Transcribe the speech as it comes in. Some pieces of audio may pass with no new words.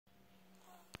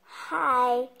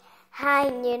Hi. Hi,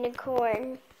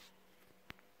 unicorn.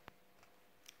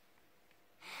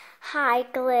 Hi,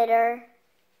 glitter.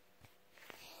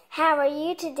 How are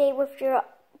you today with your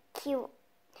cute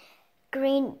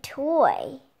green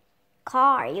toy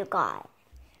car you got?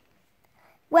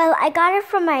 Well, I got it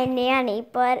from my nanny,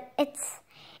 but it's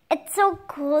so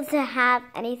cool to have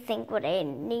anything what I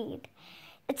need.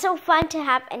 It's so fun to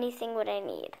have anything what I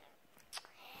need.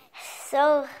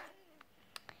 So,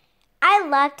 I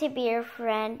love to be your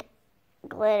friend,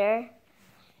 Glitter.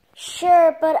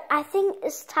 Sure, but I think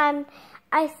it's time.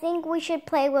 I think we should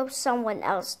play with someone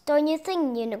else. Don't you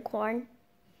think, Unicorn?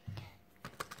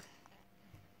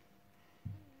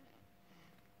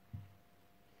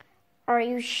 Are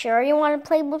you sure you want to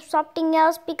play with something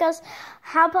else? Because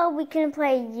how about we can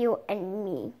play you and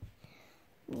me?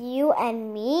 You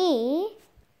and me?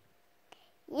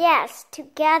 Yes,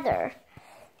 together.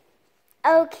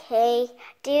 Okay,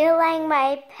 do you like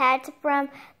my pet from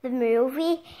the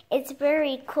movie? It's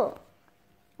very cool.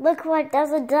 Look what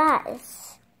it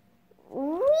does.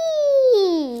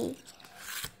 Whee!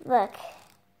 Look.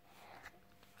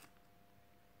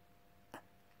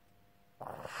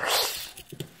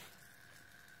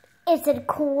 Is it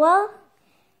cool?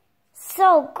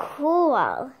 So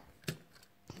cool.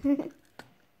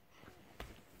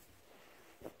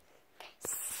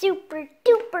 Super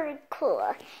duper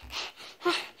cool.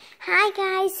 Hi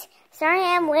guys, sorry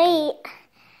I'm late.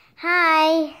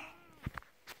 Hi.